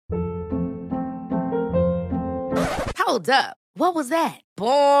Hold up. What was that?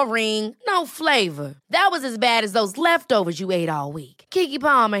 Boring. No flavor. That was as bad as those leftovers you ate all week. Keke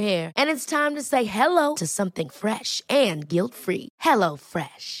Palmer here, and it's time to say hello to something fresh and guilt-free. Hello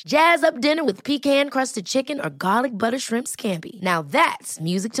Fresh. Jazz up dinner with pecan-crusted chicken or garlic butter shrimp scampi. Now that's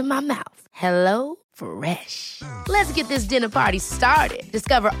music to my mouth. Hello Fresh. Let's get this dinner party started.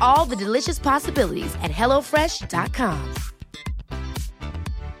 Discover all the delicious possibilities at hellofresh.com.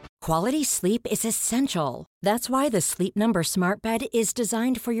 Quality sleep is essential. That's why the Sleep Number Smart Bed is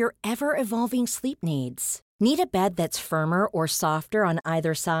designed for your ever-evolving sleep needs. Need a bed that's firmer or softer on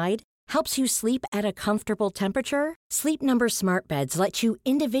either side? Helps you sleep at a comfortable temperature? Sleep Number Smart Beds let you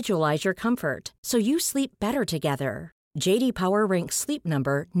individualize your comfort, so you sleep better together. J.D. Power ranks Sleep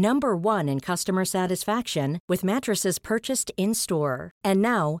Number number 1 in customer satisfaction with mattresses purchased in-store. And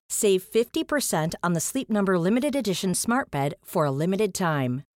now, save 50% on the Sleep Number Limited Edition Smart Bed for a limited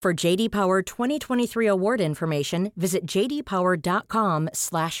time. For J.D. Power 2023 award information, visit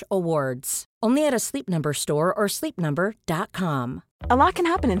jdpower.com/awards. Only at a Sleep Number store or sleepnumber.com. A lot can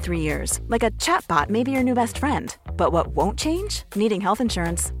happen in 3 years, like a chatbot may be your new best friend. But what won't change? Needing health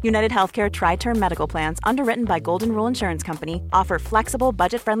insurance. United Healthcare Tri-Term Medical Plans, underwritten by Golden Rule Insurance Company, offer flexible,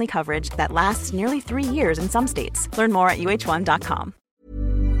 budget-friendly coverage that lasts nearly 3 years in some states. Learn more at uh1.com.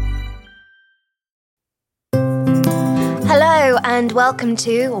 Hello and welcome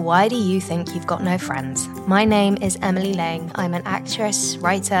to Why Do You Think You've Got No Friends? My name is Emily Lang. I'm an actress,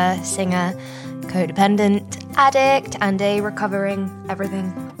 writer, singer, codependent, addict, and a recovering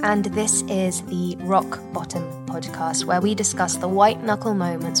everything. And this is the Rock Bottom podcast, where we discuss the white-knuckle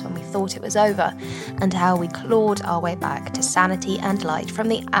moments when we thought it was over and how we clawed our way back to sanity and light from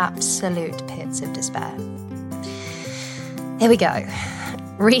the absolute pits of despair. Here we go.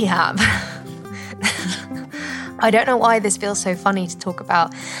 Rehab. I don't know why this feels so funny to talk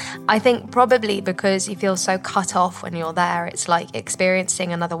about. I think probably because you feel so cut off when you're there. It's like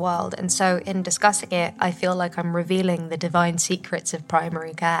experiencing another world. And so in discussing it, I feel like I'm revealing the divine secrets of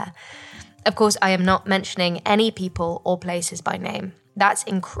primary care. Of course, I am not mentioning any people or places by name. That's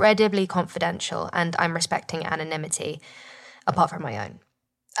incredibly confidential, and I'm respecting anonymity, apart from my own.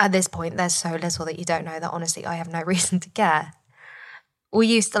 At this point, there's so little that you don't know that honestly I have no reason to care. We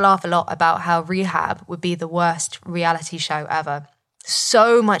used to laugh a lot about how Rehab would be the worst reality show ever.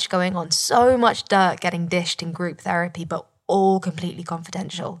 So much going on, so much dirt getting dished in group therapy, but all completely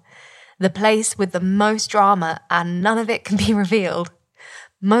confidential. The place with the most drama and none of it can be revealed.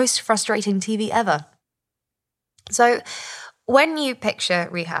 Most frustrating TV ever. So, when you picture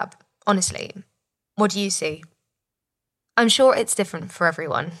Rehab, honestly, what do you see? I'm sure it's different for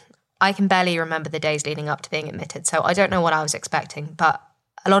everyone. I can barely remember the days leading up to being admitted, so I don't know what I was expecting, but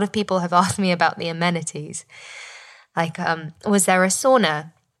a lot of people have asked me about the amenities. Like, was there a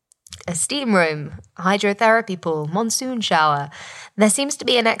sauna, a steam room, hydrotherapy pool, monsoon shower? There seems to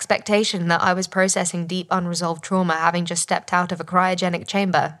be an expectation that I was processing deep unresolved trauma having just stepped out of a cryogenic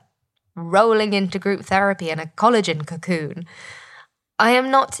chamber, rolling into group therapy in a collagen cocoon. I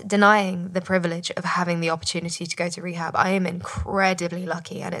am not denying the privilege of having the opportunity to go to rehab. I am incredibly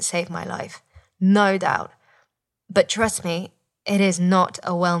lucky and it saved my life. No doubt. But trust me, it is not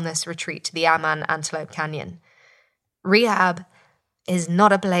a wellness retreat to the Amman Antelope Canyon. Rehab is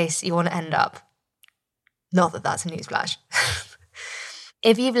not a place you want to end up. Not that that's a newsflash.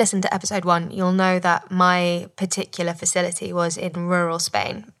 If you've listened to episode 1, you'll know that my particular facility was in rural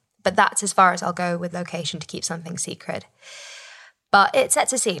Spain. But that's as far as I'll go with location to keep something secret. But it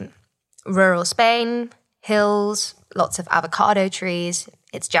sets a scene. Rural Spain, hills, lots of avocado trees.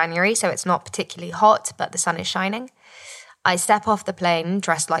 It's January, so it's not particularly hot, but the sun is shining. I step off the plane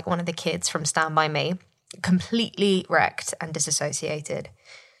dressed like one of the kids from Stand By Me, completely wrecked and disassociated.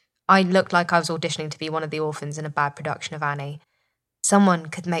 I looked like I was auditioning to be one of the orphans in a bad production of Annie. Someone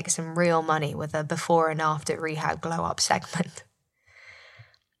could make some real money with a before and after rehab glow-up segment.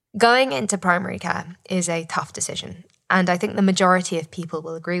 Going into primary care is a tough decision. And I think the majority of people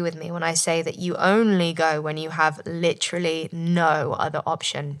will agree with me when I say that you only go when you have literally no other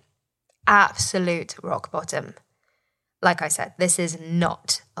option. Absolute rock bottom. Like I said, this is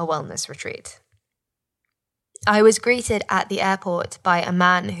not a wellness retreat. I was greeted at the airport by a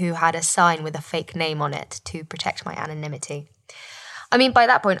man who had a sign with a fake name on it to protect my anonymity. I mean, by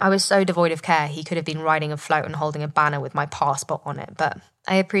that point, I was so devoid of care, he could have been riding a float and holding a banner with my passport on it, but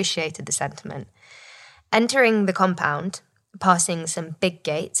I appreciated the sentiment. Entering the compound, passing some big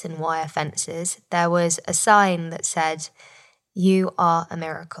gates and wire fences, there was a sign that said, "You are a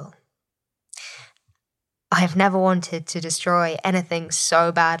miracle." I have never wanted to destroy anything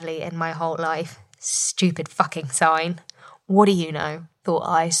so badly in my whole life. Stupid fucking sign. What do you know? Thought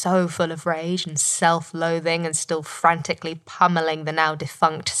I, so full of rage and self-loathing and still frantically pummeling the now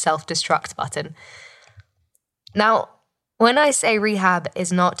defunct self-destruct button. Now, when I say rehab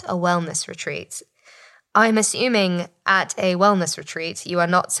is not a wellness retreat, I'm assuming at a wellness retreat you are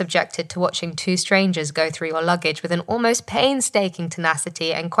not subjected to watching two strangers go through your luggage with an almost painstaking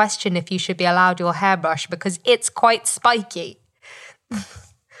tenacity and question if you should be allowed your hairbrush because it's quite spiky.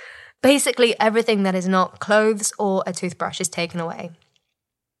 Basically, everything that is not clothes or a toothbrush is taken away.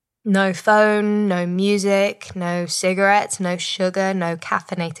 No phone, no music, no cigarettes, no sugar, no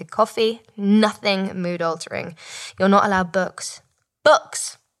caffeinated coffee, nothing mood-altering. You're not allowed books.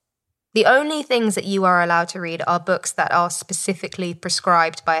 Books! The only things that you are allowed to read are books that are specifically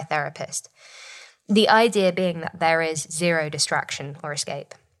prescribed by a therapist. The idea being that there is zero distraction or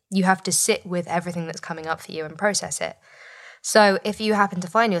escape. You have to sit with everything that's coming up for you and process it. So if you happen to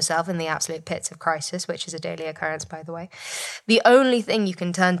find yourself in the absolute pits of crisis, which is a daily occurrence, by the way, the only thing you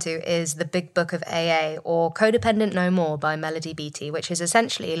can turn to is the big book of AA or Codependent No More by Melody Beattie, which is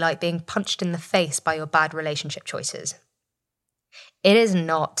essentially like being punched in the face by your bad relationship choices. It is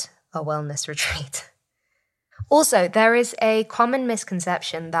not a wellness retreat. Also, there is a common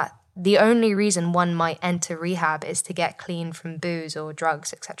misconception that the only reason one might enter rehab is to get clean from booze or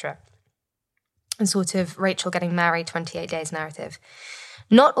drugs, etc. And sort of Rachel getting married 28 days narrative.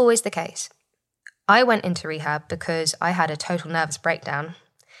 Not always the case. I went into rehab because I had a total nervous breakdown.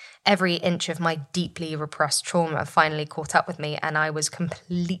 Every inch of my deeply repressed trauma finally caught up with me and I was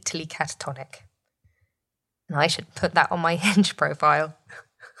completely catatonic. And I should put that on my Hinge profile.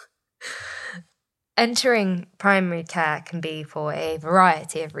 Entering primary care can be for a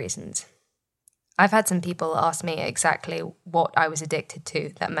variety of reasons. I've had some people ask me exactly what I was addicted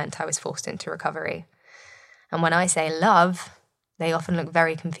to that meant I was forced into recovery. And when I say love, they often look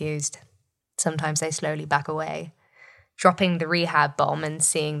very confused. Sometimes they slowly back away. Dropping the rehab bomb and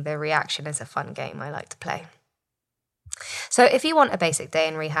seeing the reaction is a fun game I like to play. So if you want a basic day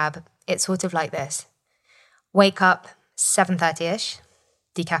in rehab, it's sort of like this. Wake up 7:30ish,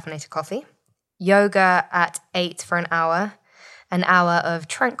 decaffeinated coffee. Yoga at 8 for an hour of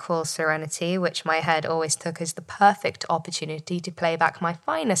tranquil serenity, which my head always took as the perfect opportunity to play back my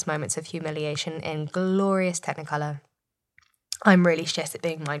finest moments of humiliation in glorious Technicolor. I'm really shit at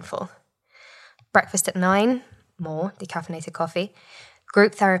being mindful. Breakfast at 9, more decaffeinated coffee.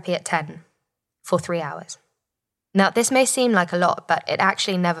 Group therapy at 10 for 3 hours. Now, this may seem like a lot, but it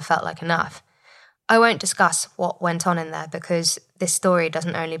actually never felt like enough. I won't discuss what went on in there because this story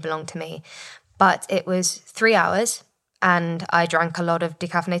doesn't only belong to me, but it was 3 hours and I drank a lot of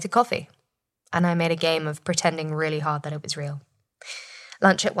decaffeinated coffee and I made a game of pretending really hard that it was real.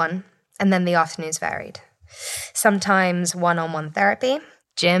 Lunch at 1 and then the afternoons varied. Sometimes one-on-one therapy,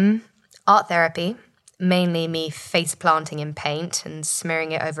 gym, art therapy, mainly me face planting in paint and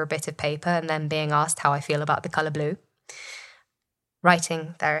smearing it over a bit of paper and then being asked how I feel about the colour blue.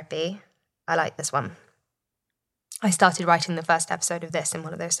 Writing therapy, I like this one. I started writing the first episode of this in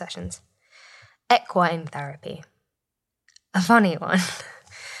one of those sessions. Equine therapy. A funny one.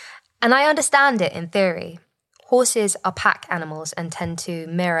 And I understand it in theory. Horses are pack animals and tend to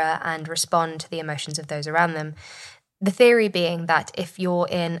mirror and respond to the emotions of those around them. The theory being that if you're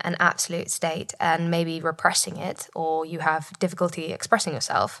in an absolute state and maybe repressing it or you have difficulty expressing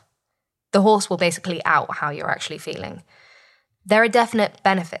yourself, the horse will basically out how you're actually feeling. There are definite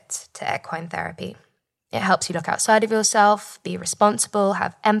benefits to equine therapy. It helps you look outside of yourself, be responsible,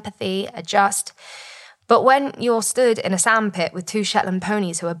 have empathy, adjust. But when you're stood in a sandpit with 2 Shetland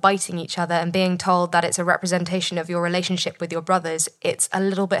ponies who are biting each other and being told that it's a representation of your relationship with your brothers, it's a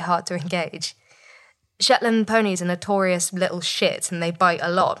little bit hard to engage. Shetland ponies are notorious little shits and they bite a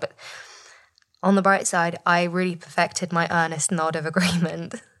lot, but on the bright side, I really perfected my earnest nod of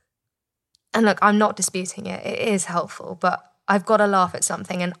agreement. And look, I'm not disputing it. It is helpful, but I've got to laugh at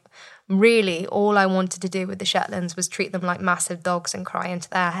something, and really all I wanted to do with the Shetlands was treat them like massive dogs and cry into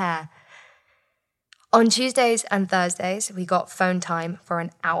their hair. On Tuesdays and Thursdays, we got phone time for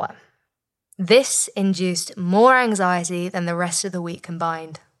an hour. This induced more anxiety than the rest of the week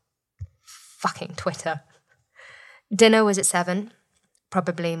combined. Fucking Twitter. Dinner was at 7,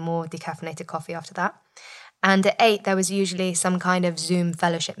 probably more decaffeinated coffee after that. And at 8, there was usually some kind of Zoom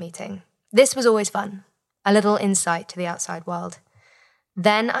fellowship meeting. This was always fun. A little insight to the outside world.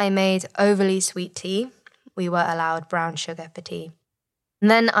 Then I made overly sweet tea. We were allowed brown sugar for tea. And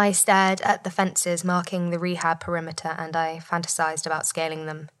then I stared at the fences marking the rehab perimeter and I fantasized about scaling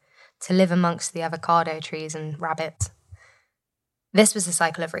them to live amongst the avocado trees and rabbits. This was the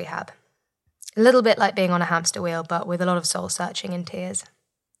cycle of rehab. A little bit like being on a hamster wheel, but with a lot of soul-searching and tears.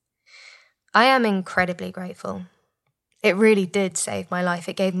 I am incredibly grateful. It really did save my life.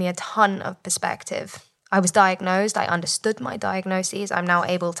 It gave me a ton of perspective. I was diagnosed, I understood my diagnoses. I'm now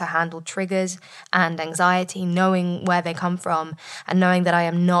able to handle triggers and anxiety, knowing where they come from and knowing that I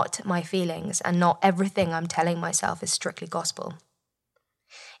am not my feelings and not everything I'm telling myself is strictly gospel.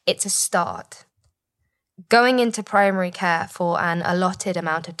 It's a start. Going into primary care for an allotted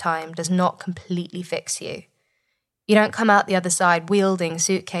amount of time does not completely fix you. You don't come out the other side wielding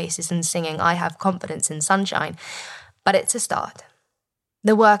suitcases and singing, "I have confidence in sunshine," but it's a start.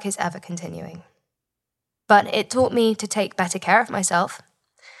 The work is ever continuing. But it taught me to take better care of myself.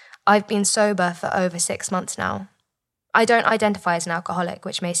 I've been sober for over 6 months now. I don't identify as an alcoholic,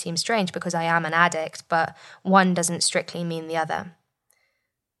 which may seem strange because I am an addict, but one doesn't strictly mean the other.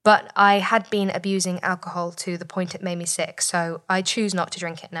 But I had been abusing alcohol to the point it made me sick, so I choose not to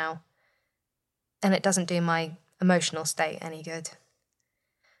drink it now. And it doesn't do my emotional state any good.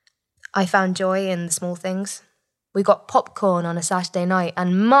 I found joy in the small things. We got popcorn on a Saturday night,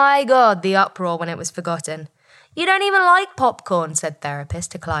 and my God, the uproar when it was forgotten. "You don't even like popcorn," said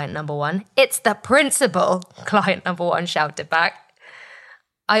therapist to client number one. "It's the principle," client number one shouted back.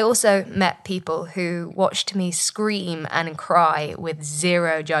 I also met people who watched me scream and cry with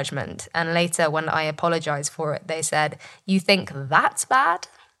zero judgment, and later when I apologized for it, they said, "You think that's bad?"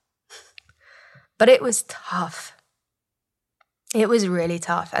 But it was tough. It was really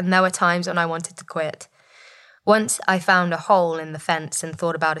tough, and there were times when I wanted to quit. Once I found a hole in the fence and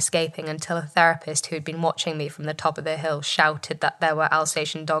thought about escaping until a therapist who'd been watching me from the top of the hill shouted that there were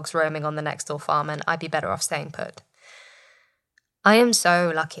Alsatian dogs roaming on the next door farm and I'd be better off staying put. I am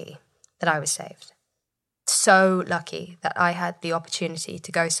so lucky that I was saved. So lucky that I had the opportunity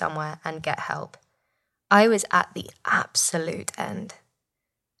to go somewhere and get help. I was at the absolute end.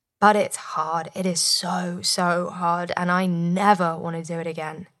 But it's hard. It is so hard, and I never want to do it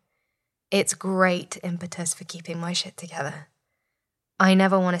again. It's great impetus for keeping my shit together. I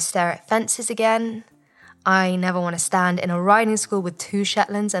never want to stare at fences again. I never want to stand in a riding school with 2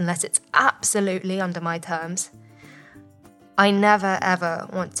 Shetlands unless it's absolutely under my terms. I never ever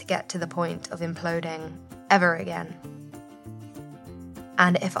want to get to the point of imploding ever again.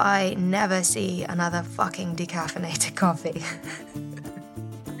 And if I never see another fucking decaffeinated coffee,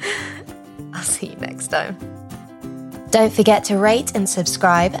 I'll see you next time. Don't forget to rate and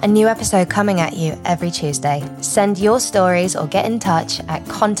subscribe. A new episode coming at you every Tuesday. Send your stories or get in touch at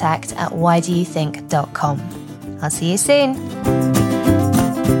contact@whydoyouthink.com. I'll see you soon.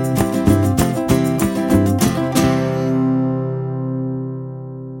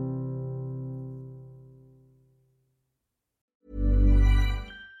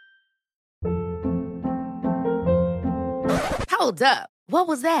 Hold up. What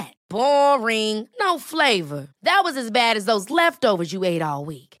was that? Boring. No flavor. That was as bad as those leftovers you ate all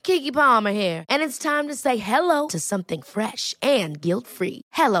week. Keke Palmer here, and it's time to say hello to something fresh and guilt-free.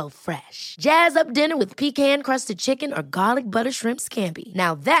 Hello Fresh. Jazz up dinner with pecan-crusted chicken or garlic butter shrimp scampi.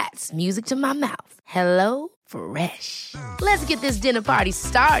 Now that's music to my mouth. Hello Fresh. Let's get this dinner party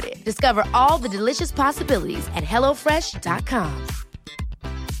started. Discover all the delicious possibilities at HelloFresh.com.